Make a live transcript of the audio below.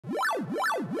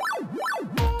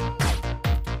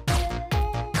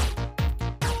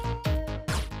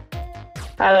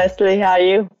Hi Leslie, how are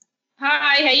you?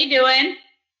 Hi, how you doing?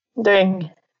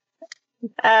 Doing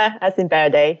as in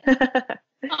better day. Yeah,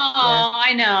 Oh,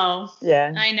 I know.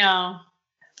 yeah. I know.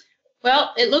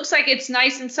 Well, it looks like it's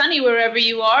nice and sunny wherever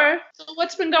you are. So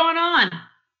what's been going on?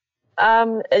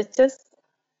 It's just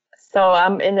so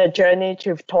I'm in a journey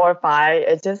to Toolkit.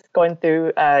 It's just going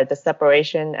through the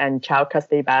separation and child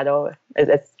custody battle.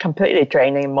 It's completely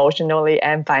draining emotionally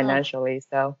and Oh, financially.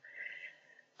 So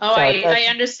oh, so I that's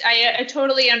understand. I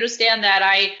totally understand that.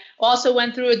 I also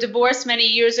went through a divorce many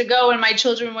years ago when my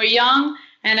children were young,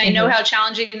 and I know hmm how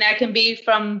challenging that can be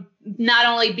from not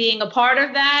only being a part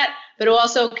of that, but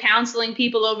also counseling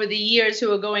people over the years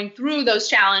who are going through those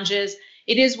challenges.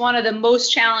 It is one of the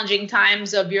most challenging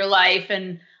times of your life,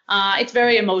 and it's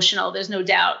very emotional. There's no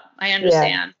doubt. I yeah,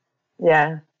 understand.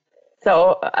 yeah.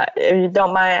 So if you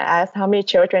don't mind, I ask how many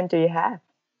children do you have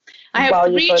I have while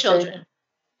you three go through children.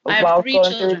 I have while three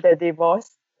going through children. the divorce?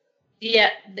 Yeah,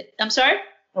 I'm sorry?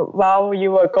 While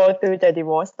you were going through the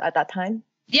divorce at that time?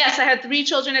 Yes, I had three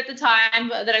children at the time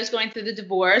that I was going through the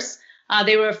divorce.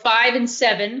 They were 5 and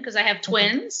 7 because I have hmm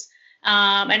twins.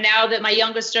 And now that my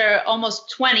youngest are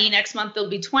almost 20, next month they'll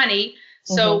be 20.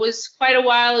 So hmm it was quite a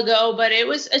while ago, but it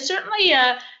was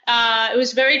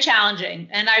very challenging.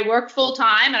 And I worked full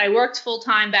time, and I worked full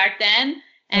time back then.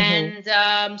 hmm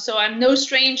And so I'm no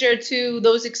stranger to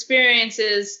those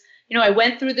experiences. I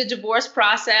went through the divorce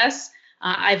process.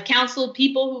 I've counseled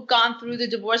people who've gone through the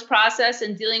divorce process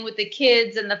and dealing with the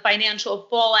kids and the financial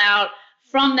fallout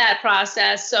from that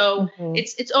process. So hmm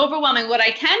it's overwhelming. What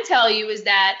I can tell you is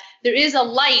that there is a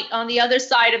light on the other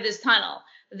side of this tunnel.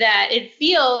 That it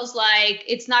feels like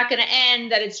it's not going to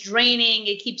end, that it's draining,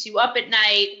 it keeps you up at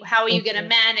night. How are you going to hmm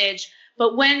manage?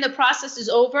 But when the process is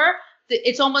over,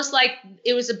 it's almost like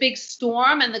it was a big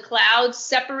storm and the clouds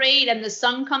separate and the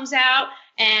sun comes out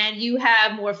and you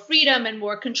have more freedom and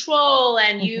more control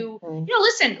and hmm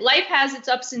listen, life has its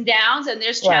ups and downs and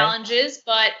there's Right, challenges,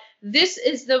 but this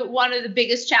is the one of the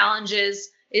biggest challenges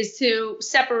is to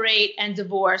separate and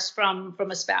divorce from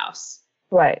a spouse.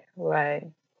 right.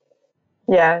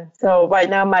 Yeah. So right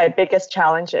now my biggest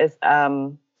challenge is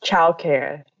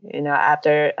childcare.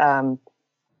 After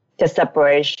the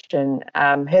separation,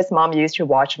 his mom used to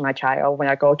watch my child when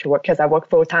I go to work because I work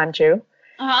full time too.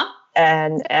 Uh-huh.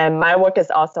 And my work is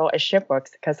also a shift work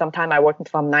because sometimes I work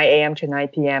from 9 a.m. to 9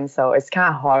 p.m. So it's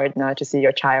kind of hard not to see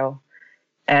your child.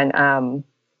 And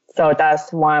so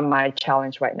that's one of my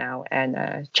challenge right now, and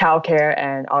childcare,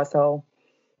 and also,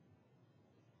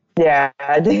 yeah,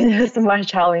 I think that's my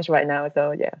challenge right now.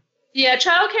 So yeah. Yeah,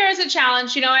 childcare is a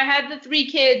challenge. I had the three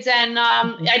kids, and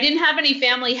hmm I didn't have any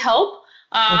family help.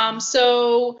 hmm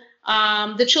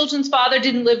The children's father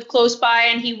didn't live close by,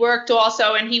 and he worked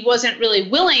also, and he wasn't really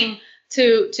willing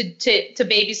to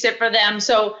babysit for them.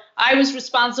 So I was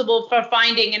responsible for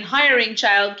finding and hiring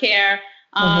childcare.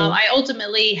 hmm I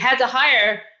ultimately had to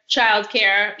hire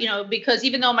childcare, because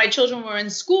even though my children were in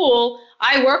school,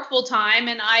 I worked full time,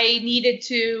 and I needed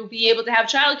to be able to have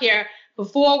childcare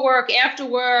before work, after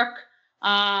work.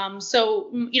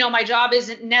 My job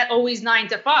isn't net always 9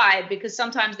 to 5 because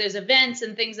sometimes there's events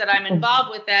and things that I'm involved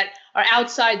with that are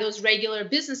outside those regular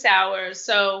business hours.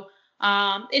 So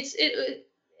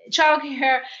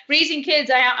childcare, raising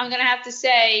kids. I'm going to have to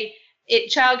say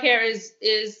childcare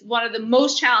is one of the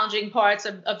most challenging parts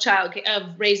of child of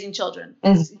raising children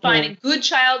is hmm finding good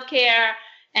childcare.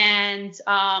 And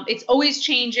it's always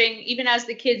changing, even as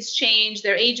the kids change,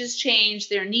 their ages change,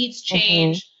 their needs hmm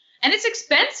change, and it's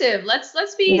expensive.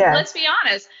 Yeah. Let's be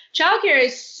honest. Childcare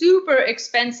is super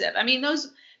expensive. I mean,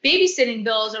 those babysitting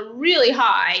bills are really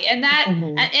high, and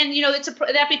hmm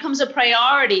that becomes a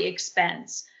priority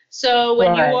expense. So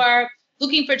when you Right. are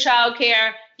looking for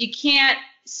childcare, you can't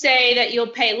say that you'll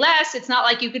pay less. It's not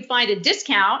like you could find a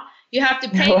discount. You have to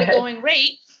pay the Right. going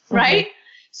rate, hmm right?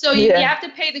 So you Yeah. have to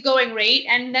pay the going rate,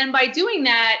 and then by doing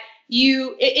that,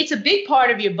 it's a big part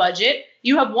of your budget.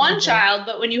 You have one hmm child,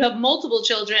 but when you have multiple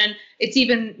children, it's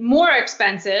even more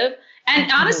expensive.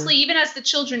 And hmm honestly, even as the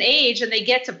children age and they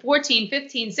get to 14,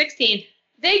 15, 16,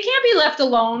 they can't be left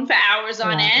alone for hours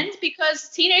on Right. end because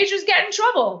teenagers get in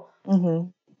trouble. hmm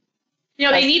They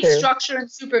That's need true. structure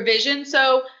and supervision.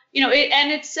 So,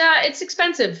 it's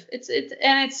expensive.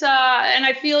 And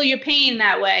I feel your pain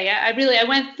that way. I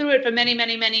went through it for many,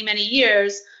 many, many, many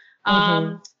years. hmm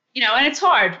And it's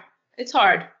hard. It's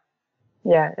hard.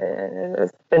 Yeah,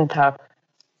 it's been tough.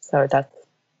 So that's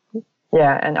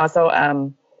yeah, and also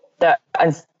the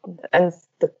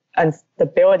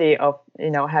instability of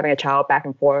having a child back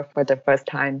and forth for the first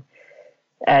time.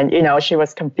 And, she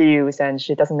was confused and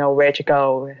she doesn't know where to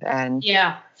go. And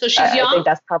yeah, so she's young. I think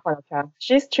that's tough on a child.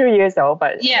 She's 2 years old,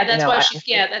 but yeah, that's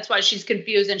why she's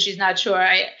confused and she's not sure.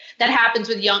 That happens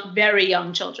with very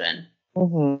young children.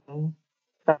 Mm-hmm.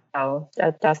 So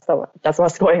that's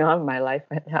what's going on in my life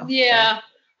right now. Yeah. So.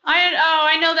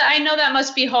 I know that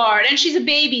must be hard. And she's a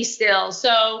baby still.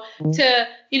 So to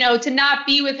not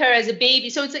be with her as a baby.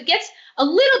 So it gets a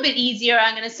little bit easier,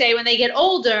 I'm going to say, when they get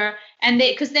older, and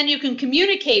because then you can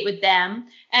communicate with them,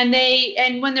 and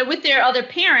when they're with their other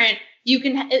parent, you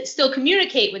can still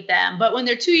communicate with them. But when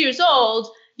they're 2 years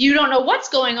old, you don't know what's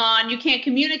going on. You can't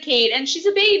communicate, and she's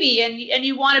a baby, and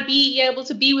you want to be able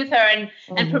to be with her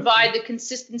and provide the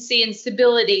consistency and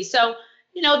stability. So,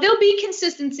 there'll be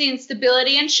consistency and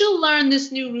stability, and she'll learn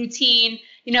this new routine,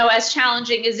 as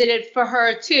challenging as it is for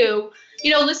her too.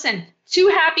 Listen, 2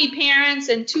 happy parents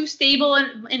and 2 stable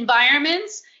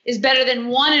environments is better than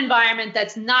 1 environment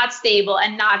that's not stable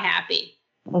and not happy.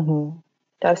 Mm-hmm.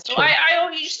 That's true. So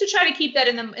I used to try to keep that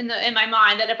in my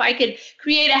mind, that if I could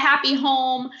create a happy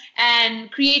home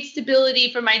and create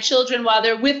stability for my children while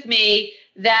they're with me,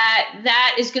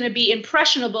 that is going to be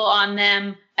impressionable on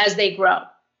them as they grow.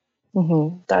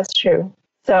 Mm-hmm. That's true.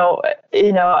 So,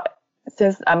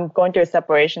 since I'm going through a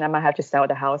separation, I might have to sell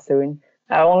the house soon.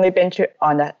 I've only been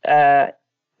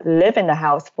live in the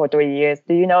house for 3 years.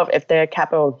 Do you know if there's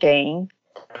capital gain,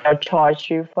 they'll charge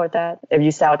you for that if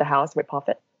you sell the house with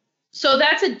profit? So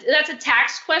that's a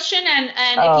tax question, and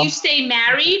if you stay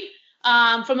married,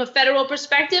 from a federal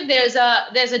perspective, there's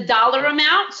a dollar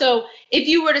amount. So if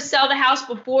you were to sell the house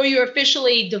before you're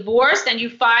officially divorced and you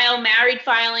file married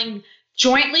filing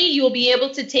jointly, you'll be able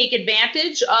to take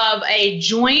advantage of a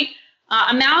joint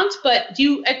amount. But do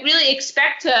you really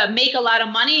expect to make a lot of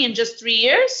money in just 3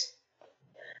 years?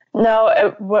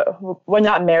 No, we're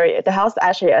not married. The house is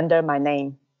actually under my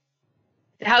name.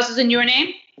 The house is in your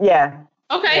name? Yeah.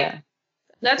 Okay. Yeah.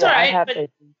 That's all right.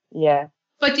 Yeah.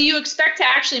 But do you expect to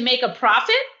actually make a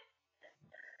profit?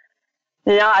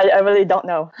 Yeah, I really don't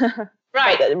know.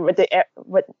 Right.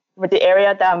 With the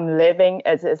area that I'm living,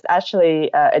 it's actually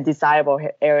a desirable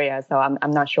area, so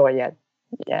I'm not sure yet.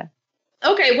 Yeah.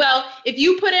 Okay, well, if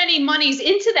you put any monies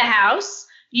into the house,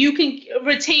 you can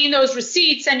retain those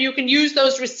receipts and you can use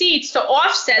those receipts to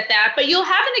offset that, but you'll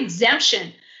have an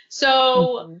exemption.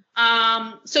 So,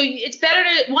 so it's better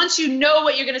to, once you know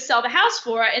what you're going to sell the house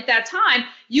for at that time,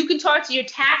 you can talk to your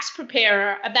tax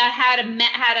preparer about how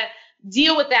to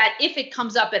deal with that if it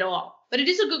comes up at all. But it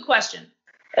is a good question.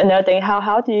 Another thing,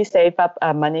 how do you save up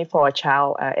money for a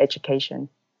child education?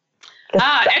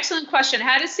 Excellent question.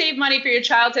 How to save money for your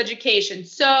child's education.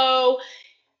 So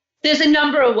there's a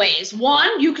number of ways.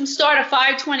 One, you can start a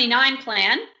 529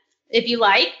 plan if you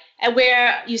like, and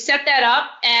where you set that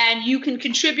up and you can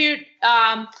contribute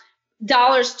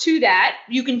dollars to that.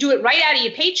 You can do it right out of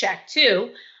your paycheck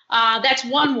too. That's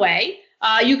one way.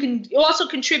 You can also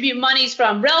contribute monies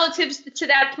from relatives to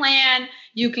that plan.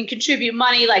 You can contribute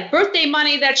money like birthday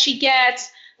money that she gets.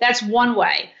 That's one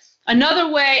way.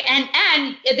 Another way,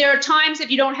 and there are times if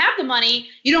you don't have the money,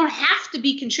 you don't have to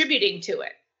be contributing to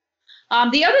it.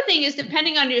 The other thing is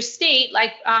depending on your state,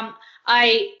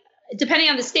 depending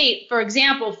on the state, for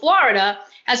example, Florida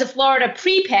has a Florida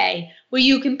prepay where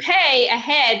you can pay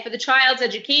ahead for the child's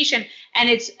education,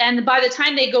 and by the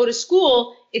time they go to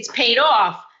school, it's paid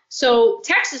off. So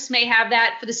Texas may have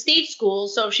that for the state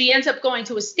schools. So if she ends up going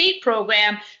to a state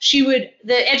program,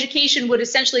 the education would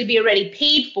essentially be already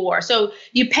paid for. So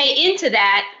you pay into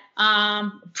that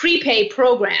prepay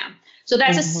program. So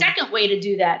that's a second way to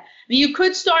do that. I mean, you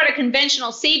could start a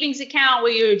conventional savings account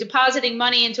where you're depositing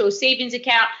money into a savings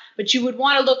account, but you would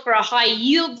want to look for a high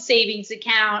yield savings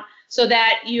account so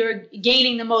that you're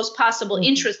gaining the most possible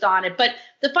interest on it. But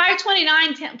the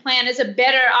 529 plan is a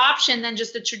better option than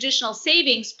just a traditional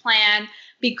savings plan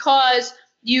because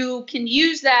you can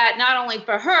use that not only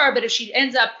for her, but if she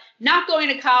ends up not going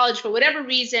to college for whatever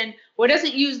reason or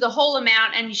doesn't use the whole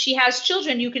amount and she has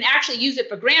children, you can actually use it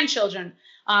for grandchildren.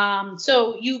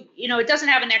 So it doesn't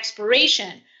have an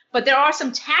expiration, but there are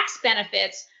some tax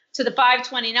benefits to the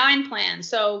 529 plan.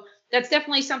 So that's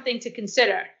definitely something to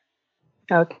consider.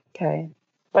 Okay.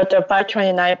 But the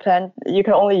 529 plan, you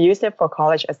can only use it for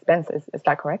college expenses. Is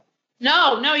that correct?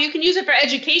 No, you can use it for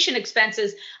education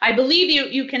expenses. I believe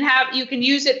you can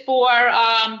use it for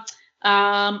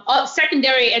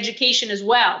secondary education as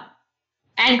well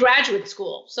and graduate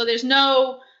school. So they're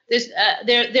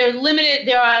limited.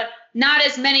 There are not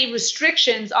as many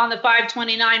restrictions on the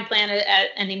 529 plan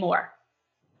anymore.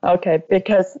 Okay,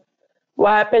 because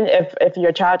what happens if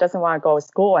your child doesn't want to go to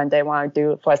school and they want to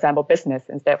do, for example, business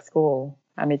instead of school?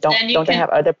 I mean, don't they have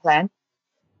other plans?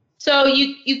 So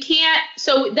you can't,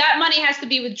 so that money has to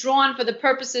be withdrawn for the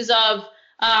purposes of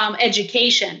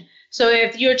education. So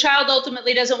if your child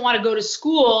ultimately doesn't want to go to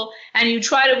school and you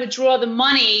try to withdraw the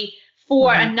money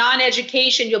for a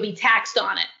non-education, you'll be taxed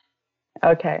on it.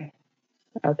 Okay.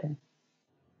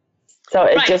 So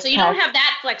it right. So you don't have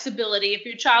that flexibility if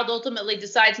your child ultimately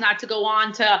decides not to go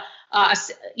on to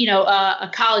a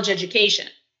college education.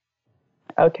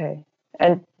 Okay.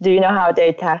 And do you know how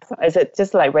they tax? Is it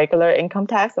just like regular income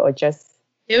tax or just?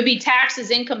 It would be taxed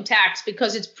as income tax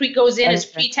because it's goes in as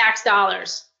pre-tax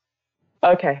dollars.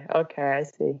 Okay, I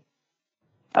see.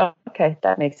 Okay,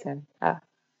 that makes sense.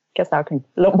 Guess I can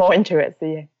look more into it,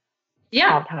 see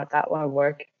how that one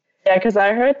work. Yeah, because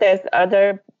I heard there's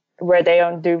other where they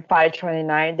don't do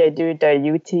 529, they do the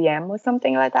UTM or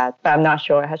something like that, but I'm not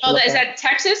sure. Is that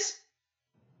Texas?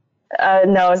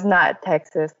 No, it's not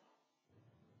Texas.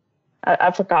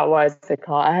 I forgot what it's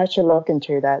called. I had to look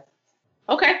into that.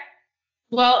 Okay.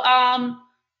 Well,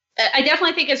 I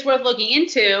definitely think it's worth looking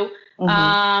into,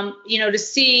 to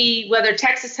see whether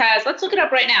Texas has, let's look it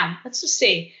up right now. Let's just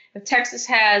see if Texas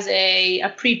has a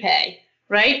prepay,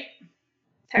 right?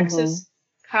 Texas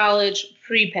college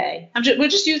prepay. We'll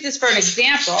just use this for an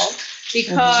example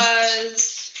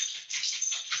because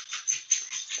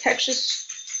Texas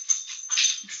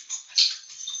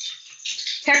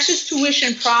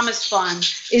Tuition Promise Fund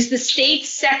is the state's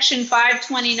Section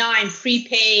 529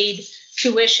 prepaid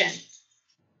tuition.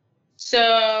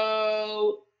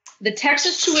 So the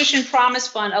Texas Tuition Promise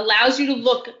Fund allows you to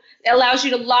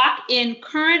lock in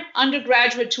current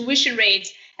undergraduate tuition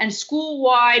rates and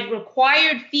school-wide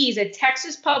required fees at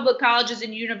Texas public colleges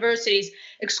and universities,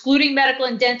 excluding medical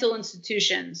and dental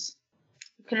institutions.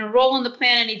 You can enroll in the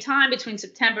plan anytime between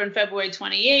September and February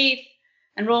 28th.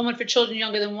 Enrollment for children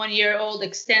younger than 1 year old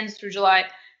extends through July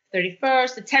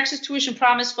 31st. The Texas Tuition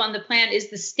Promise Fund, the plan is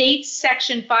the state's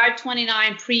Section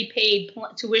 529 prepaid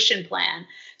tuition plan.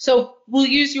 So we'll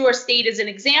use your state as an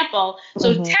example.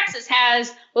 So Texas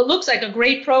has what looks like a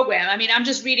great program. I mean, I'm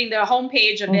just reading the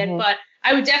homepage of it, but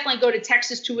I would definitely go to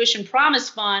Texas Tuition Promise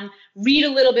Fund, read a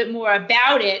little bit more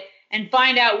about it, and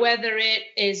find out whether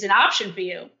it is an option for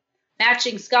you.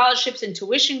 Matching scholarships and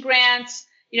tuition grants.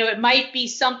 It might be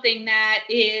something that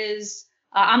is,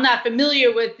 I'm not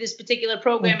familiar with this particular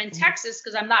program in Texas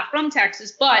because I'm not from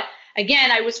Texas, but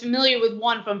again, I was familiar with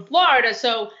one from Florida.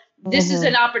 So this is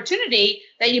an opportunity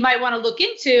that you might want to look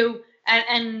into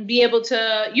and be able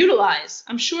to utilize.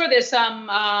 I'm sure there's some,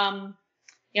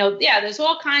 there's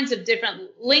all kinds of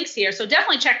different links here. So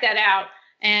definitely check that out.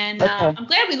 And I'm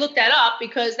glad we looked that up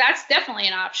because that's definitely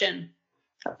an option.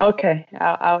 Okay,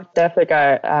 I'll definitely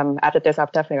go. After this, I'll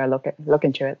definitely go look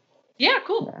into it. Yeah,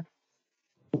 cool.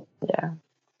 Yeah.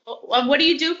 What do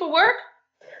you do for work?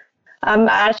 I'm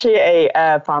actually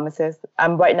a pharmacist.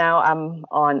 Right now I'm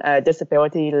on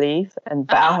disability leave,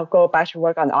 but I'll go back to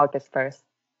work on August 1st.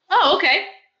 Oh, okay.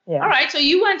 Yeah. All right. So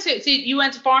you went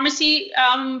to pharmacy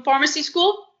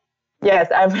school? Yes,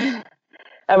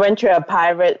 I went to a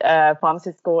private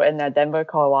pharmacy school in Denver,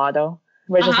 Colorado.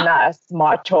 Which is not a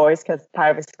smart choice because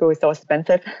private school is so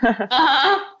expensive.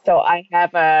 So I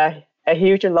have a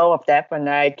huge load of debt when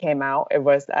I came out. It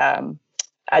was, I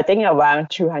think, around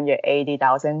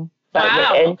 $280,000.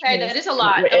 Wow, okay, that is a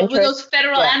lot. Were those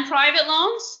federal and private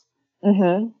loans?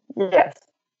 Yes.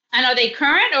 And are they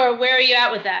current, or where are you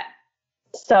at with that?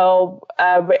 So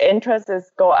the interest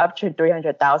is go up to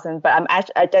 $300,000, but I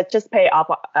just paid off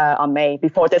on May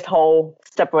before this whole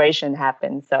separation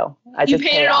happened. So you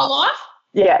paid it all off?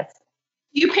 Yes.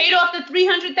 You paid off the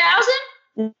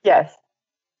 $300,000? Yes.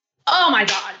 Oh my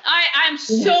God! I'm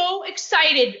so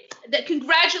excited.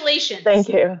 Congratulations. Thank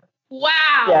you.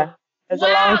 Wow. Yeah. It's a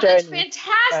long journey. That's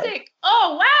fantastic.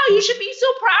 Oh wow! You should be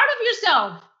so proud of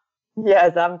yourself.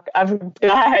 Yes, I'm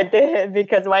glad I did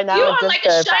because right now you I'm are just like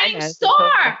a shining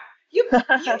star. You paid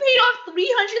off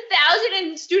 $300,000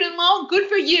 in student loan. Good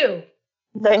for you.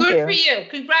 Thank you. Good for you.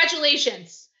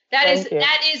 Congratulations. That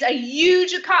is a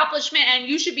huge accomplishment, and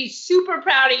you should be super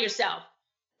proud of yourself.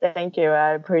 Thank you. I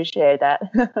appreciate that.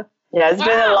 Yeah, it's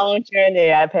been a long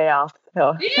journey. I pay off.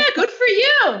 So. Yeah, good for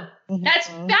you. That's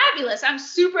fabulous. I'm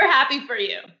super happy for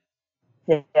you.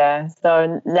 Yeah.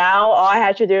 So now all I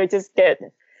have to do is just get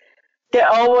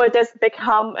over this big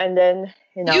hump, and then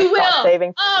start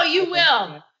saving. Oh, you will.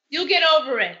 Yeah. You'll get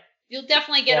over it. You'll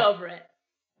definitely get over it.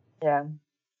 Yeah.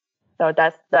 So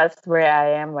that's where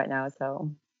I am right now.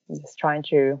 So. Just trying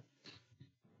to.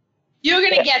 You're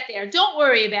going to get there. Don't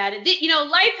worry about it.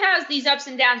 Life has these ups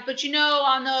and downs, but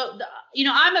I'm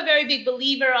a very big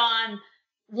believer on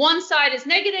one side is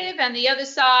negative and the other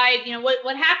side,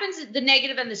 what happens is the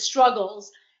negative and the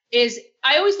struggles is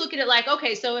I always look at it like,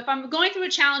 okay, so if I'm going through a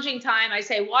challenging time, I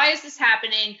say, why is this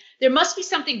happening? There must be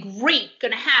something great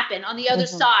going to happen on the other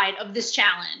side of this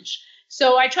challenge.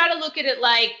 So I try to look at it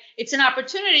like it's an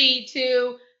opportunity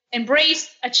to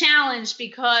embrace a challenge,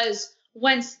 because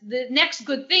once the next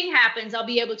good thing happens, I'll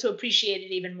be able to appreciate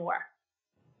it even more.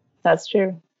 That's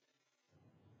true.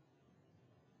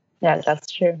 Yeah, that's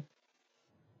true.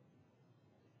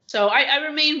 So I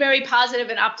remain very positive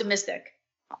and optimistic.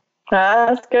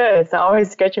 That's good. It's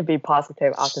always good to be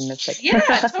positive, optimistic. Yeah,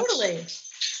 totally.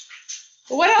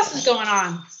 Well, what else is going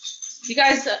on? You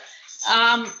guys,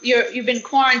 you've been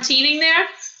quarantining there?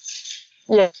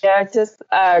 Yeah, just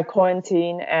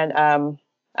quarantine and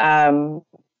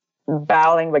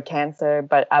battling with cancer,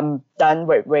 but I'm done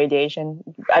with radiation.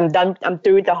 I'm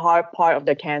through the hard part of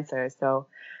the cancer. So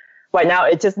right now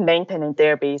it's just maintaining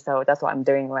therapy. So that's what I'm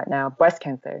doing right now, breast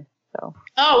cancer. So.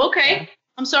 Oh, okay. Yeah.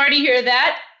 I'm sorry to hear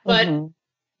that, but I'm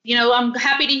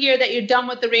happy to hear that you're done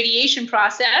with the radiation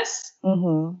process.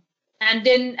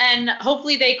 And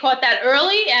hopefully they caught that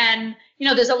early, and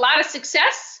there's a lot of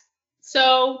success.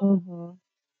 So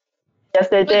yes,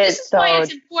 they did. This is why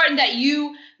it's important that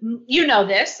you know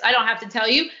this. I don't have to tell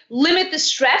you. Limit the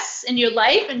stress in your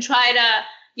life and try to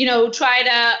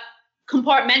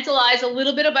compartmentalize a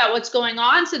little bit about what's going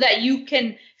on, so that you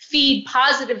can feed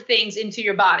positive things into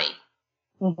your body.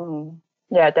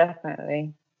 Yeah,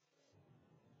 definitely.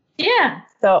 Yeah.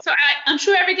 So I'm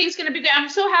sure everything's going to be good. I'm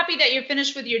so happy that you're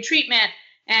finished with your treatment,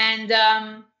 and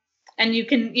you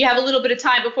have a little bit of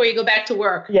time before you go back to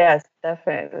work. Yes,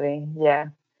 definitely. Yeah.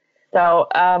 So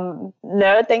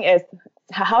another thing is,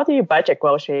 how do you budget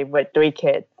grocery with 3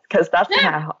 kids? Because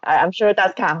I'm sure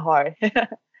that's kind of hard.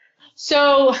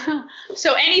 So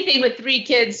anything with 3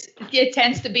 kids, it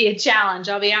tends to be a challenge.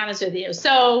 I'll be honest with you.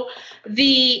 So with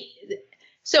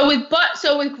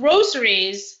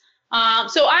groceries,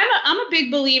 so I'm a big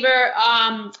believer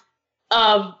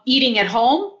of eating at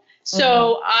home.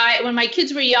 So when my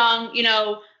kids were young,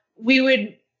 we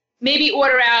would maybe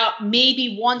order out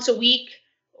maybe once a week,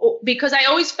 because I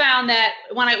always found that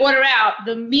when I order out,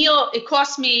 the meal, it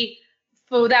costs me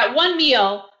for that one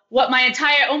meal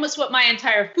almost what my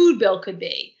entire food bill could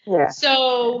be. Yeah.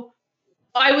 So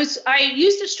I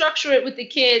used to structure it with the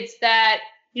kids that,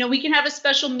 we can have a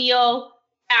special meal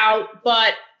out,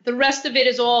 but the rest of it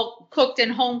is all cooked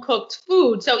and home cooked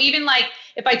food. So even like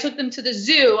if I took them to the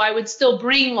zoo, I would still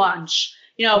bring lunch.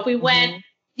 If we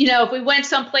went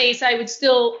someplace, I would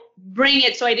still bring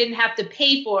it, so I didn't have to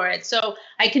pay for it. So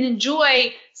I can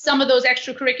enjoy some of those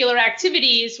extracurricular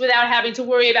activities without having to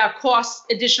worry about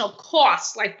additional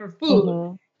costs, like for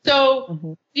food.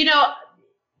 So,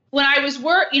 when I was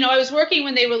working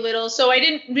when they were little, so I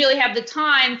didn't really have the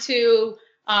time to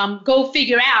go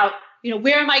figure out,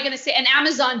 where am I going to say, and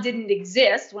Amazon didn't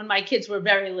exist when my kids were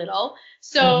very little.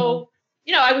 So,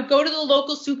 I would go to the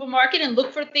local supermarket and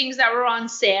look for things that were on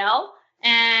sale,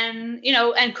 and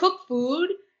cook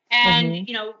food, and,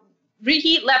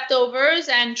 reheat leftovers,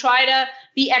 and try to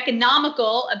be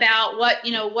economical about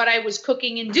what I was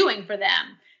cooking and doing for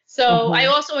them. So I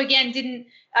also, again,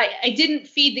 didn't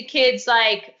feed the kids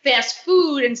like fast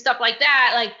food and stuff like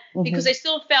that, because I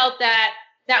still felt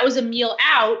that was a meal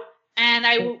out, and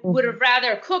I would have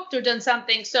rather cooked or done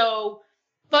something. So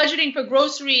budgeting for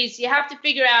groceries, you have to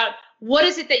figure out what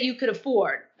is it that you could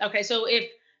afford. Okay, so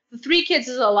if the 3 kids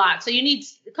is a lot, so you need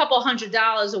a couple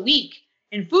 $100 a week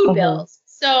in food bills.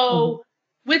 So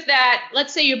with that,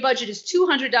 let's say your budget is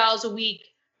 $200 a week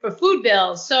for food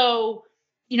bills. So,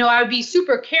 I would be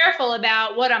super careful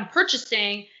about what I'm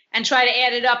purchasing and try to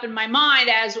add it up in my mind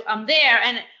as I'm there.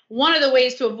 And one of the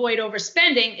ways to avoid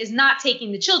overspending is not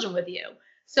taking the children with you.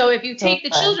 So if you take the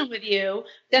children with you,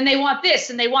 then they want this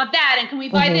and they want that, and can we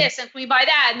buy this and can we buy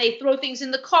that, and they throw things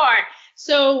in the cart.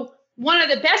 So one of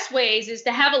the best ways is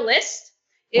to have a list,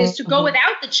 is to go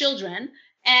without the children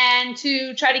and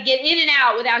to try to get in and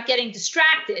out without getting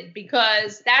distracted,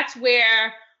 because that's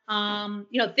where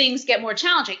things get more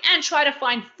challenging, and try to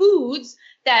find foods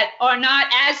that are not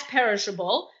as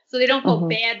perishable, so they don't go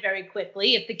bad very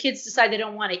quickly. If the kids decide they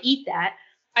don't want to eat that,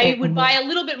 I would buy a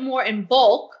little bit more in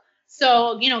bulk.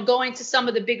 So, going to some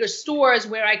of the bigger stores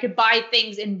where I could buy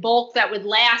things in bulk that would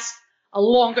last a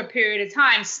longer period of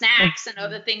time, snacks and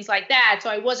other things like that. So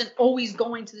I wasn't always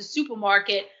going to the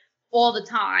supermarket all the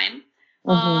time.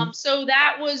 So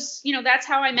that was, that's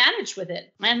how I managed with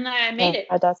it, and I made it.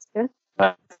 That's good.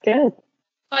 That's good.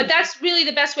 But that's really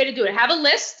the best way to do it. Have a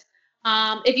list.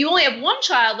 If you only have 1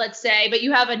 child, let's say, but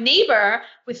you have a neighbor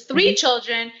with 3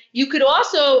 children, you could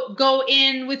also go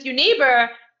in with your neighbor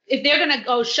if they're going to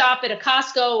go shop at a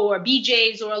Costco or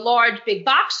BJ's or a large big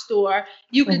box store,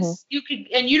 you could,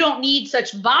 and you don't need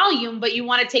such volume, but you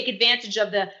want to take advantage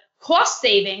of the cost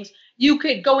savings, you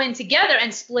could go in together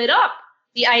and split up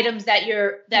the items that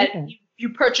you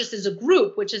purchase as a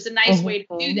group, which is a nice way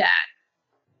to do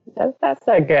that. That's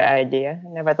a good idea. I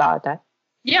never thought of that.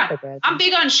 Yeah, I'm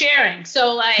big on sharing.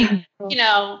 So like,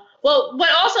 well, what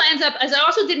also ends up is I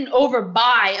also didn't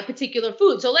overbuy a particular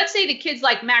food. So let's say the kids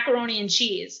like macaroni and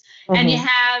cheese, and you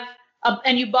have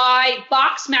and you buy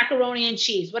box macaroni and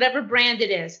cheese, whatever brand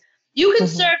it is. You can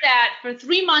serve that for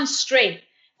 3 months straight.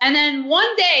 And then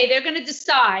one day they're going to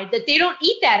decide that they don't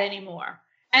eat that anymore.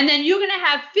 And then you're going to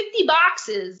have 50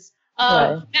 boxes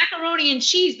of macaroni and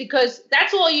cheese because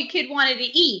that's all your kid wanted to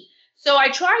eat. So I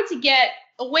tried to get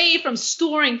away from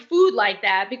storing food like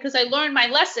that because I learned my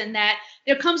lesson that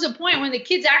there comes a point when the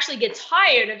kids actually get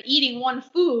tired of eating one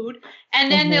food.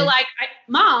 And then they're like,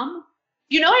 Mom,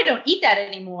 I don't eat that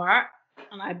anymore.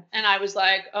 And I was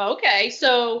like, oh, okay.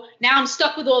 So now I'm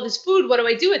stuck with all this food. What do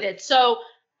I do with it? So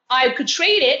I could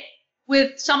trade it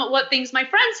with some of what things my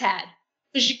friends had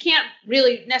because you can't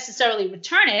really necessarily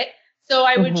return it. So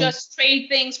I would just trade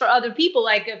things for other people.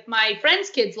 Like if my friends'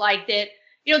 kids liked it,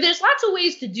 there's lots of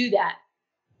ways to do that.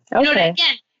 Okay.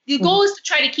 Again, the goal is to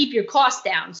try to keep your costs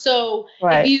down. So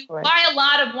if you buy a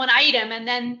lot of one item and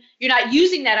then you're not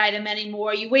using that item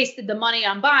anymore, you wasted the money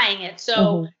on buying it.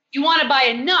 So you want to buy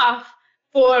enough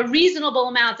for a reasonable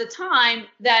amount of time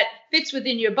that fits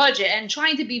within your budget and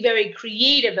trying to be very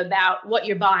creative about what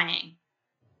you're buying.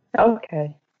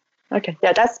 Okay.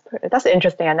 Yeah, that's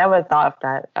interesting. I never thought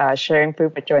of that, sharing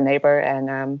food with your neighbor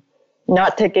and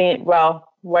not taking it. Well,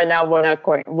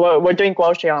 we're doing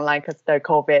grocery online because of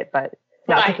COVID, but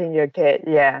not taking your kid.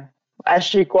 Yeah. As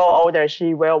she grow older,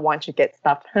 she will want to get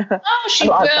stuff. Oh, she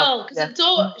will. Because it's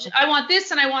all, I want this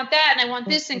and I want that and I want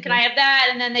this and can I have that?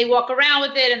 And then they walk around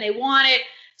with it and they want it.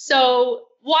 So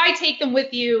why take them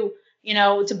with you,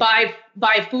 to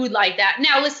buy food like that?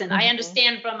 Now, listen, I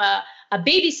understand from a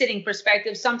babysitting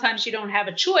perspective, sometimes you don't have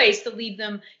a choice to leave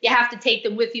them. You have to take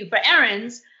them with you for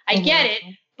errands. I get it.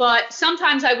 But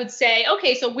sometimes I would say,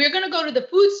 okay, so we're going to go to the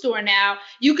food store now.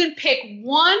 You can pick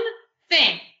one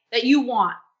thing that you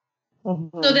want.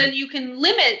 So then you can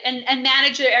limit and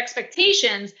manage your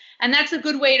expectations. And that's a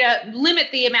good way to limit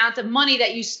the amount of money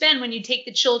that you spend when you take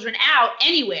the children out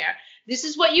anywhere. This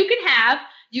is what you can have.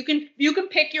 You can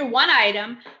pick your one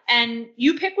item and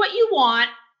you pick what you want.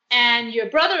 And your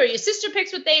brother or your sister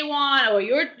picks what they want, or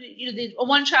the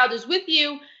one child who's with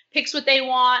you picks what they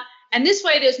want. And this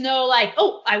way there's no like,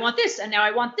 oh, I want this and now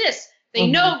I want this. They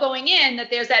know going in that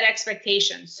there's that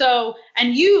expectation. So,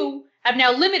 and you have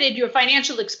now limited your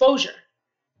financial exposure.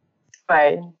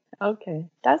 Right. Okay.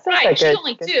 That's right. Good, she's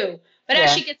only 2, but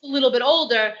as she gets a little bit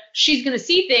older, she's going to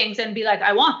see things and be like,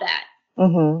 I want that.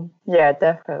 Yeah,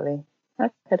 definitely.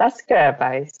 Okay, that's good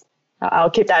advice. I'll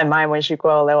keep that in mind when she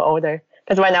grows a little older.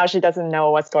 Because right now she doesn't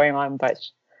know what's going on, but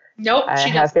I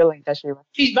have a feeling that she will.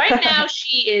 She's right now.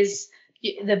 She is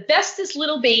the bestest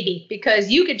little baby because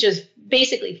you could just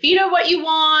basically feed her what you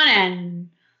want, and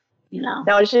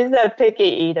No, she's a picky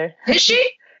eater. Is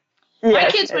she? Yes,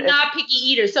 my kids were not picky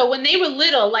eaters. So when they were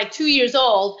little, like 2 years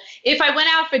old, if I went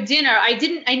out for dinner,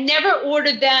 I never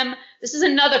ordered them. This is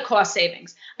another cost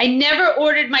savings. I never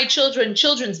ordered my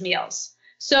children's meals.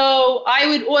 So I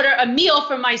would order a meal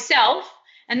for myself.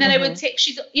 And then I would take,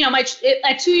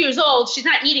 at 2 years old, she's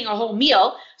not eating a whole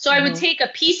meal. So I would take a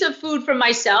piece of food from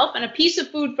myself and a piece of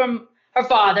food from her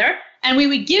father, and we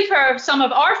would give her some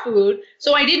of our food.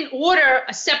 So I didn't order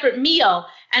a separate meal.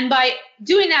 And by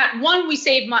doing that, 1, we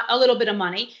saved a little bit of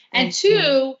money. And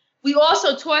 2, we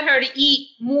also taught her to eat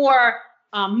more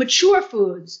mature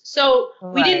foods. So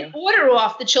we didn't order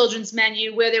off the children's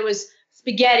menu where there was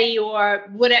spaghetti or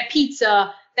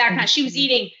pizza, that kind of. She was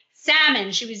eating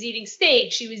salmon, she was eating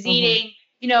steak, she was eating,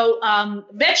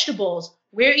 vegetables.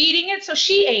 We're eating it, so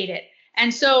she ate it.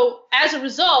 And so as a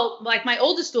result, like my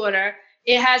oldest daughter,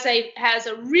 it has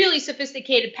a really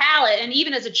sophisticated palate. And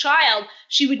even as a child,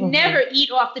 she would never eat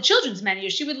off the children's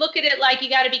menu. She would look at it like, you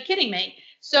got to be kidding me.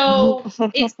 So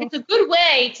it's a good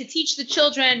way to teach the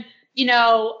children,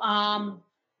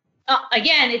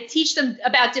 again, it teach them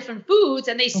about different foods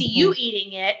and they see you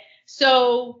eating it.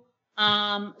 So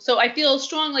I feel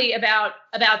strongly about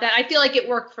that. I feel like it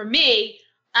worked for me.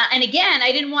 And again,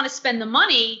 I didn't want to spend the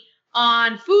money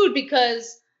on food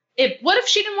because what if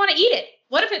she didn't want to eat it?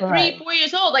 What if at 3-4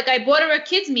 years old, like I bought her a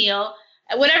kid's meal,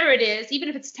 whatever it is, even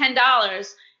if it's $10,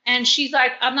 and she's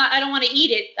like, I don't want to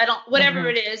eat it. Whatever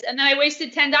it is. And then I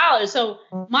wasted $10. So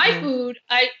my food,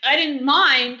 I didn't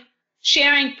mind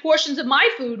sharing portions of my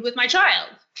food with my child.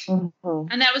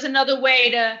 Mm-hmm. And that was another way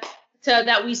to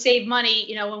that we save money,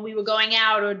 you know, when we were going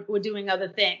out or doing other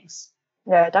things.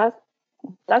 Yeah,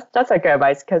 that's a good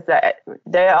advice, because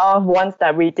there are ones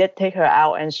that we did take her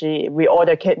out and we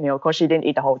ordered kid meal because she didn't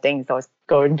eat the whole thing, so it's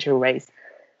going to waste.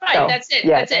 Right, so, that's it.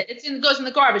 Yeah. That's it. It goes in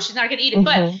the garbage. She's not going to eat it.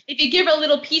 Mm-hmm. But if you give her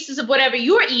little pieces of whatever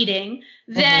you're eating,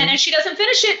 then and she doesn't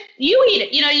finish it, you eat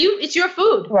it. You know, it's your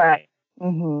food. Right.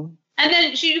 Mm-hmm. And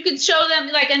then you can show them,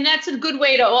 like, and that's a good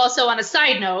way to also, on a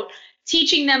side note,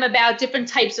 teaching them about different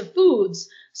types of foods.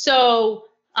 So,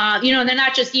 you know, they're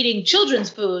not just eating children's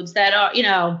foods that are, you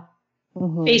know,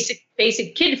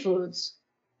 basic kid foods.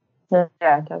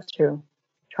 Yeah, that's true.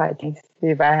 Try to see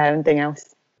if I have anything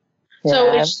else.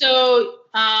 Yeah. So,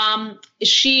 is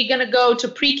she gonna go to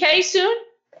pre-K soon?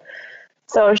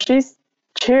 So she's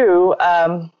 2.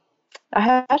 I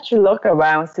have to look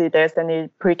around, see if there's any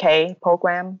pre-K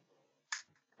program.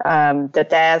 The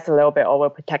dad's a little bit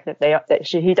overprotective.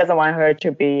 He doesn't want her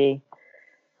to be.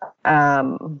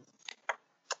 I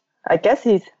guess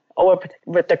he's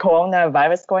with the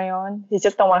coronavirus going on. He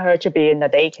just don't want her to be in the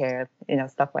daycare, you know,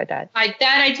 stuff like that.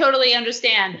 I totally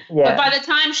understand. Yeah. But by the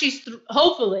time she's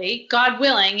hopefully, God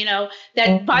willing, you know,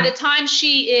 that by the time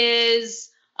she is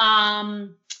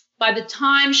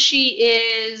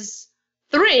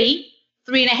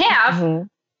 3.5,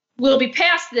 we'll be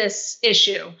past this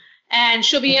issue, and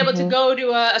she'll be able to go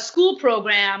to a school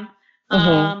program,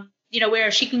 you know,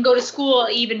 where she can go to school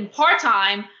even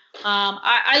part-time.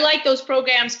 I like those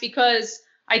programs because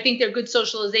I think they're good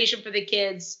socialization for the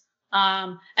kids.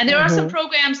 And there are some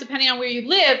programs, depending on where you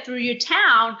live, through your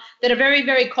town that are very,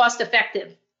 very cost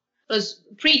effective. Those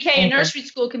pre-K and nursery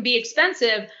school can be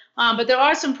expensive, but there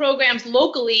are some programs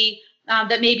locally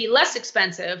that may be less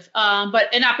expensive, but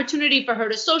an opportunity for her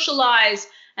to socialize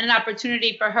and an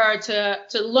opportunity for her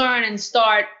to learn and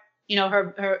start, you know,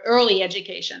 her early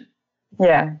education.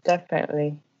 Yeah,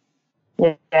 definitely.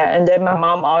 Yeah, and then my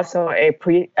mom also a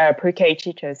pre-K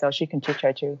teacher, so she can teach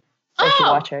her too. Oh,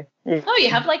 watch her. Yeah. Oh, you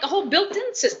have like a whole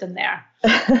built-in system there.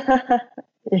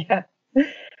 Yeah.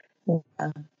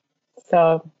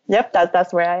 So, yep,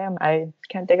 that's where I am. I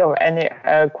can't think of any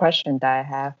question that I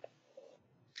have.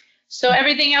 So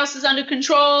everything else is under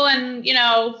control, and you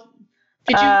know,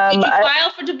 did you file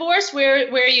for divorce? Where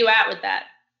are you at with that?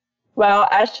 Well,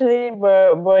 actually,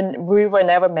 we were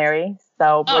never married,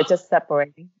 so we're just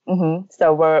separating.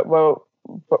 So we're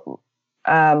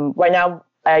right now.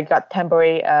 I got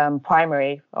temporary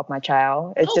primary of my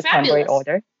child. It's just fabulous. Temporary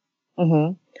order.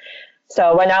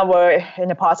 So right now we're in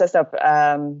the process of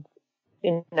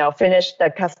finish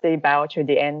the custody battle to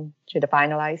the end, to the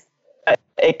finalize.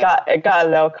 It got a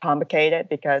little complicated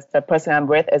because the person I'm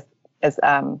with is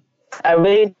I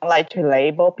really don't like to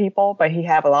label people, but he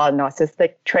have a lot of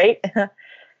narcissistic trait.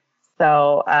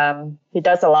 So he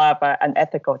does a lot of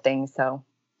unethical things. So.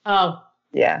 Oh.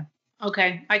 Yeah.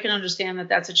 Okay, I can understand that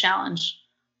that's a challenge.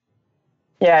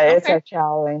 Yeah, it's a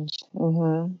challenge.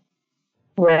 When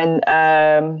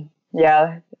an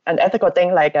ethical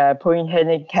thing like putting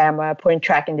hidden camera, putting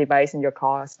tracking device in your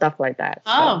car, stuff like that.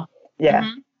 Oh. So,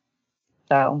 yeah.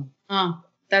 So. Oh,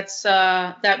 that's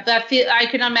that feel. I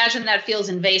can imagine that feels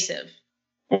invasive.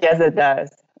 Yes, it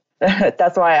does.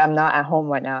 That's why I'm not at home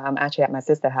right now. I'm actually at my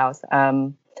sister's house.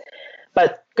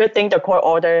 But good thing the court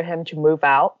ordered him to move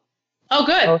out. Oh,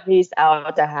 good. So he's out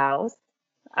of the house.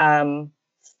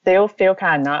 Still feel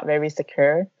kind of not very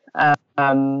secure. But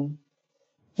you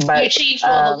changed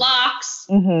all the locks.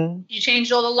 You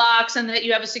changed all the locks, and that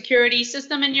you have a security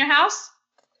system in your house.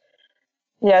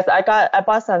 Yes, I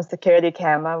bought some security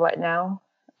camera right now.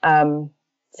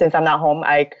 Since I'm not home,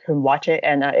 I can watch it,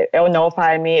 and it'll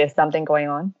notify me if something going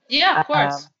on. Yeah, of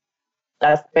course.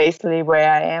 That's basically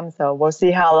where I am. So we'll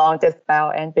see how long this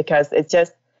battle ends, because it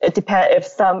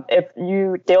depends if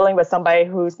you dealing with somebody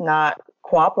who's not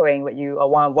cooperating with you or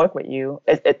want to work with you,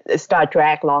 it start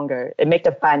drag longer. It make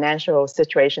the financial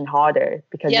situation harder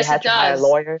because you have to hire a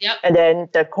lawyer. Yep. And then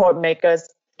the court make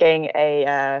us getting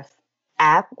a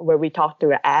app where we talk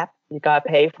through an app. You gotta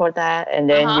pay for that, and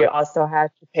then you also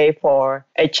have to pay for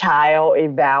a child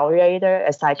evaluator,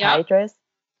 a psychiatrist,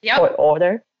 court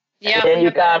order. Yeah, and then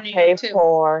you gotta pay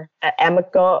for an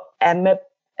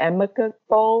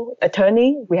amicable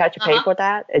attorney. We have to pay for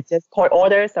that. It's just court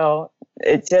order, so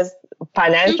it's just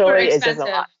financially it's just a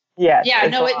lot. Yeah. Yeah.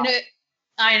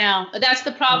 I know. That's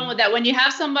the problem with that. When you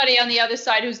have somebody on the other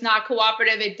side who's not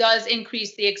cooperative, it does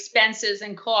increase the expenses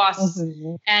and costs,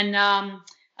 and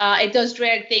it does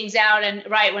drag things out. And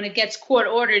when it gets court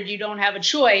ordered, you don't have a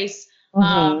choice.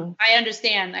 I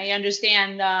understand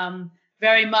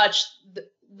very much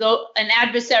an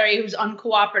adversary who's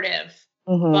uncooperative,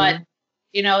 but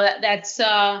That's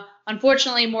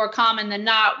unfortunately more common than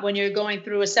not when you're going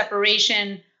through a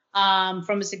separation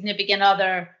from a significant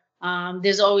other.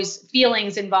 There's always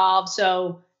feelings involved.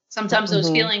 So sometimes those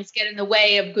feelings get in the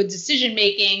way of good decision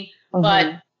making.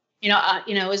 But,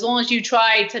 as long as you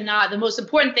try to not, the most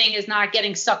important thing is not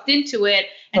getting sucked into it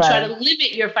and try to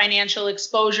limit your financial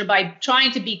exposure by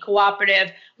trying to be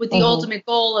cooperative with the ultimate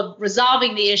goal of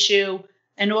resolving the issue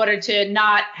in order to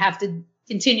not have to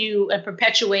continue and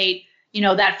perpetuate,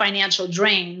 that financial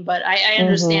drain. But I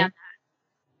understand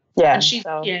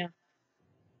that.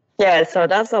 Yeah. And so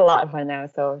that's a lot right now.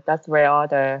 So that's where all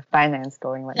the finance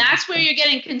going right now. That's where you're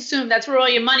getting consumed. That's where all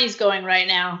your money's going right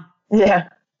now. Yeah.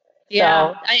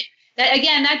 Yeah. So,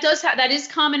 that is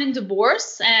common in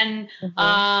divorce. And,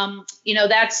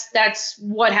 that's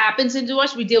what happens in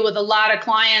divorce. We deal with a lot of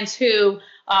clients who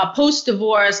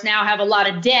post-divorce now have a lot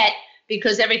of debt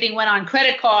because everything went on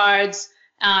credit cards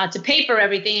to pay for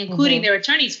everything, including their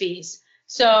attorney's fees.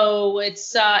 So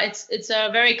it's a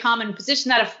very common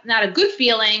position, not a good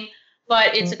feeling,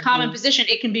 but it's a common position.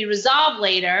 It can be resolved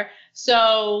later.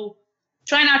 So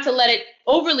try not to let it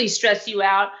overly stress you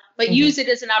out, but use it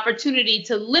as an opportunity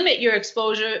to limit your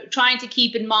exposure, trying to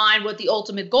keep in mind what the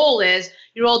ultimate goal is.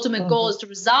 Your ultimate goal is to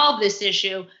resolve this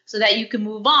issue so that you can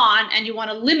move on, and you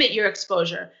want to limit your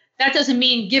exposure. That doesn't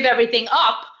mean give everything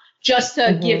up just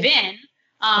to give in.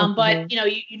 But,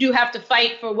 you do have to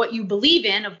fight for what you believe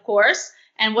in, of course,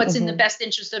 and what's in the best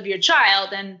interest of your child.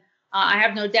 And I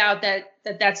have no doubt that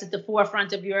that's at the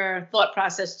forefront of your thought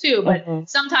process, too. But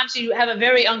sometimes you have a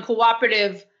very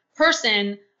uncooperative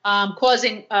person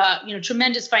causing,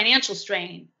 tremendous financial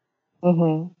strain.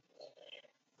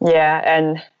 Yeah.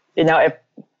 And, if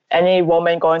any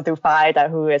woman going through fight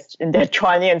who is in their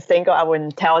 20s and single, I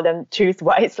wouldn't tell them choose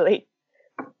wisely,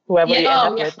 whoever you end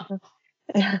up with.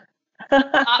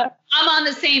 I'm on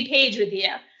the same page with you.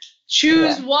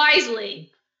 Choose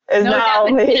wisely. It's not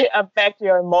only affect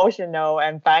your emotional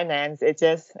and finance. It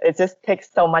just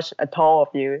takes so much a toll of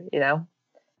you.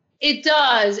 It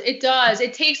does.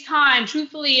 It takes time.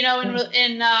 Truthfully,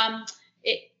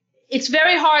 it's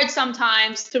very hard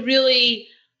sometimes to really.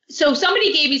 So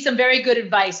somebody gave me some very good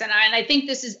advice, and I think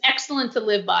this is excellent to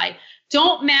live by.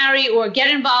 Don't marry or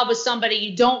get involved with somebody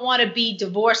you don't want to be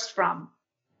divorced from.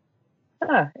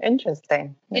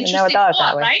 Interesting. Interesting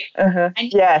thought, right?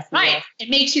 And yes. Right. Yes. It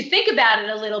makes you think about it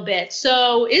a little bit.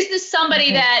 So is this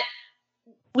somebody that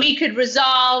we could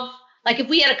resolve? Like if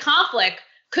we had a conflict,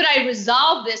 could I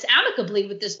resolve this amicably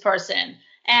with this person?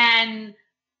 And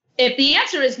if the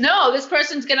answer is no, this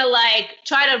person's going to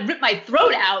try to rip my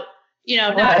throat out,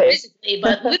 not physically,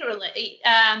 but literally,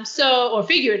 or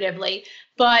figuratively.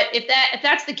 But if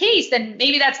that's the case, then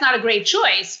maybe that's not a great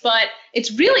choice, but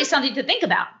it's really something to think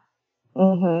about.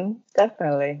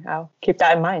 Definitely. I'll keep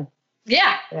that in mind.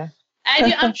 Yeah.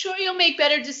 And I'm sure you'll make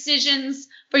better decisions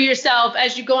for yourself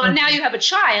as you go on. Now you have a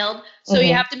child, so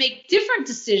you have to make different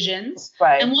decisions.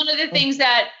 Right. And one of the things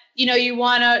that, you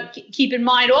want to keep in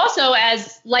mind also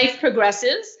as life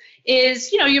progresses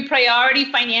is, your priority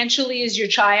financially is your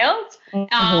child.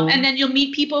 And then you'll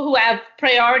meet people who have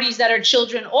priorities that are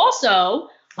children also.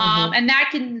 And that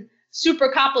can super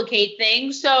complicate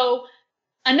things. So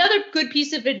another good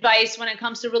piece of advice when it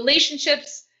comes to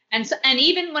relationships and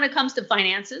even when it comes to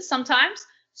finances, sometimes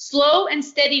slow and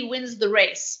steady wins the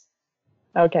race.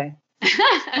 Okay.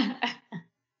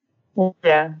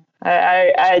 Yeah,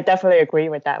 I definitely agree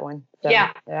with that one. So,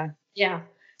 yeah.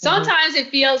 Sometimes it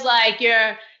feels like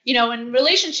you're, in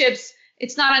relationships,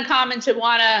 it's not uncommon to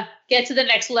want to get to the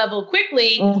next level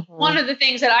quickly. One of the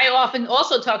things that I often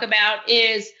also talk about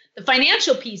is the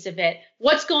financial piece of it.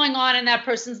 What's going on in that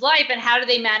person's life and how do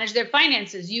they manage their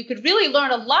finances? You could really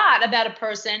learn a lot about a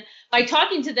person by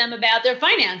talking to them about their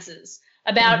finances,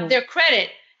 about their credit.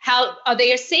 How are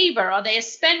they a saver? Are they a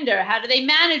spender? How do they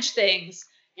manage things?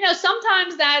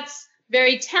 Sometimes that's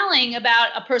very telling about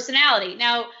a personality.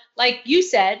 Now, like you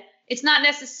said, it's not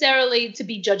necessarily to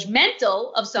be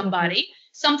judgmental of somebody.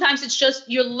 Sometimes it's just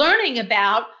you're learning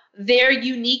about their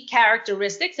unique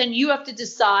characteristics, and you have to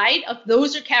decide if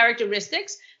those are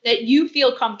characteristics that you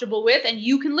feel comfortable with and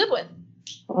you can live with.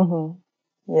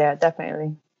 Yeah,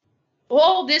 definitely.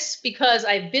 All this because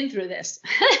I've been through this.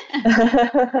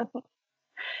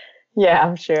 Yeah,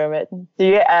 I'm sure of it. Do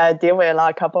you deal with a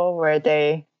lot of couples where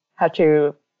they have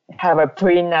to have a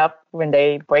prenup when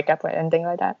they break up or anything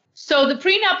like that? So the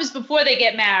prenup is before they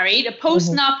get married. A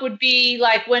postnup would be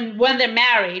like when they're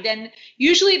married. And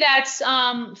usually that's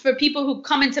for people who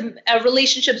come into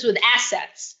relationships with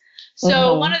assets.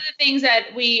 So one of the things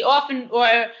that we often,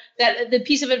 or that the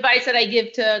piece of advice that I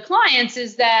give to clients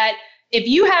is that if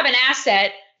you have an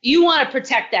asset, you want to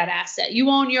protect that asset. You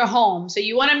own your home. So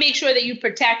you want to make sure that you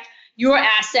protect your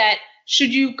asset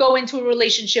should you go into a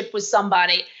relationship with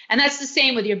somebody. And that's the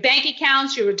same with your bank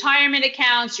accounts, your retirement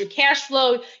accounts, your cash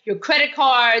flow, your credit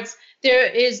cards. There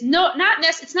is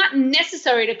it's not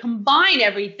necessary to combine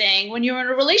everything when you're in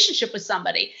a relationship with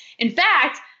somebody. In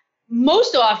fact,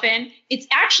 most often, it's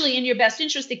actually in your best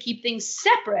interest to keep things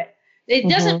separate. It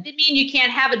doesn't mean you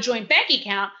can't have a joint bank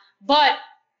account, but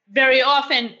very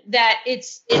often that it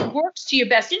works to your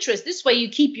best interest. This way you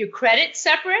keep your credit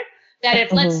separate, that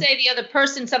if let's say the other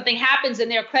person, something happens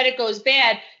and their credit goes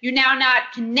bad, you're now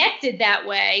not connected that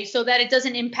way so that it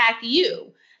doesn't impact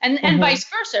you. And vice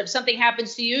versa. If something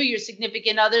happens to you, your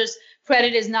significant other's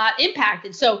credit is not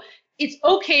impacted. So it's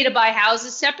okay to buy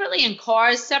houses separately and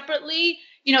cars separately.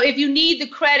 If you need the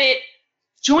credit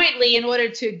jointly in order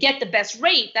to get the best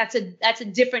rate, that's a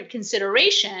different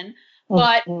consideration.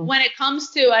 But when it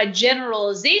comes to a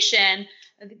generalization,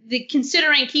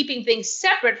 considering keeping things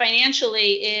separate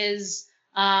financially is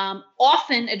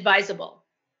often advisable.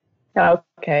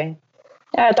 Okay.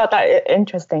 Yeah, I thought that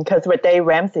interesting because with Dave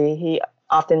Ramsey, he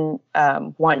often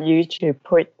want you to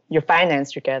put your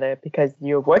finance together because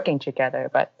you're working together.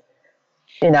 But,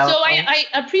 So I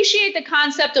appreciate the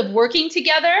concept of working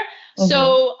together.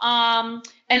 So, and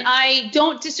I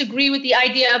don't disagree with the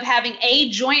idea of having a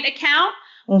joint account,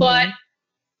 but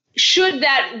should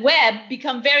that web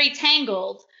become very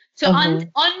tangled, to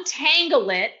untangle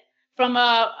it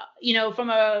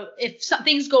if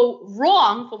things go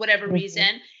wrong for whatever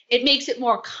reason, it makes it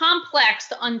more complex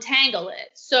to untangle it.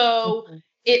 So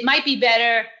it might be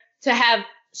better to have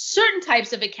certain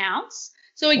types of accounts.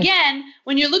 So again,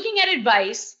 when you're looking at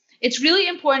advice, it's really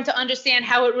important to understand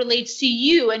how it relates to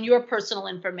you and your personal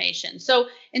information. So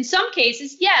in some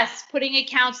cases, yes, putting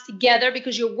accounts together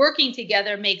because you're working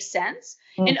together makes sense.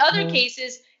 In other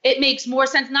cases, it makes more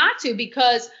sense not to,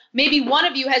 because maybe one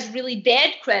of you has really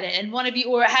bad credit and one of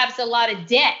you or has a lot of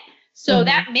debt. So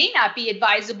that may not be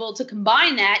advisable to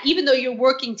combine that, even though you're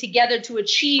working together to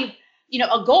achieve,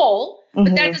 a goal.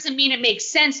 But that doesn't mean it makes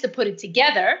sense to put it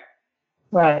together.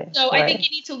 Right. So I think you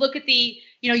need to look at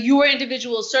your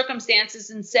individual circumstances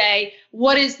and say,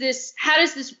 what is this? How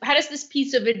does this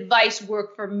piece of advice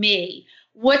work for me?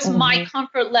 What's my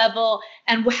comfort level,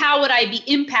 and how would I be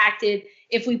impacted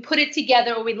if we put it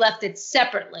together or we left it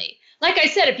separately? Like I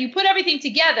said, if you put everything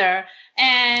together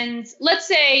and let's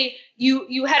say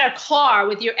you had a car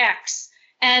with your ex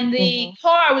and the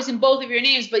car was in both of your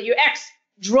names, but your ex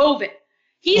drove it.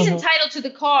 He's entitled to the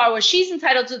car or she's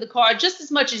entitled to the car just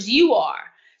as much as you are.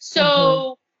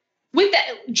 So with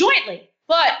that jointly,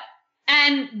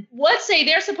 and let's say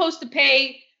they're supposed to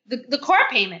pay the car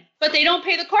payment, but they don't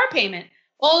pay the car payment.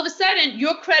 All of a sudden,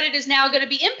 your credit is now going to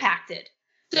be impacted.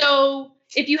 So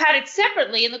if you had it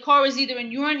separately and the car was either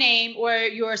in your name or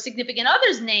your significant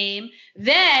other's name,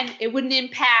 then it wouldn't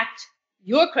impact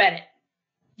your credit.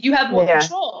 You have more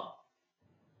control.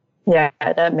 Yeah,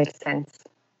 that makes sense.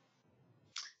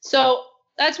 So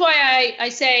that's why I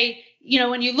say,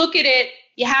 when you look at it,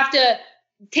 you have to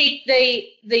take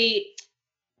the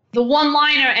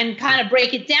one-liner and kind of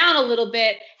break it down a little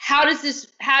bit. How does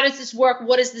this work?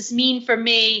 What does this mean for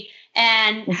me?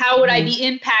 And how would I be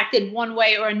impacted one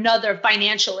way or another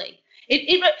financially?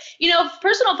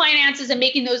 Personal finances and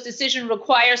making those decisions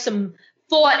require some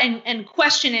thought and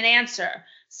question and answer.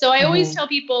 So I always tell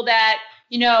people that,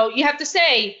 you have to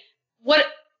say, what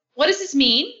does this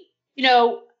mean?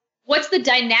 What's the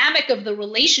dynamic of the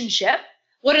relationship?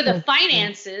 What are the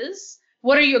finances?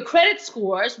 What are your credit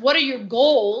scores? What are your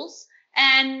goals?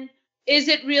 And is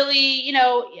it really,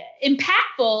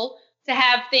 impactful to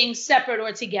have things separate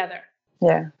or together?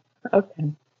 Yeah.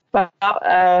 Okay. Well,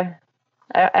 I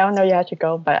don't know you have to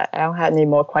go, but I don't have any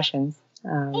more questions.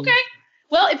 Okay.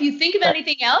 Well, if you think of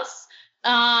anything else,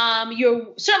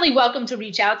 you're certainly welcome to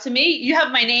reach out to me. You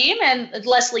have my name, and it's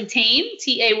Leslie Tayne,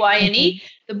 Tayne.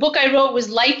 The book I wrote was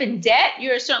Life in Debt.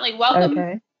 You're certainly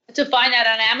welcome to find that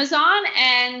on Amazon.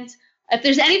 And if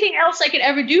there's anything else I could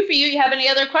ever do for you, you have any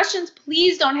other questions,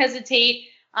 please don't hesitate.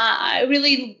 I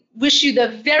really wish you the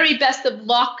very best of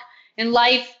luck in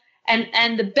life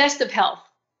and the best of health.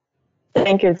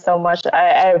 Thank you so much.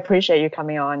 I appreciate you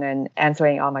coming on and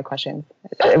answering all my questions.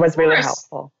 It was really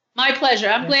helpful. My pleasure.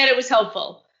 I'm glad it was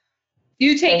helpful.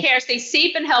 You take care. Stay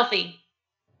safe and healthy.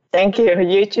 Thank you.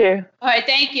 You too. All right.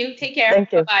 Thank you. Take care.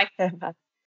 Thank you. Bye-bye.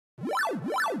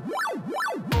 Bye.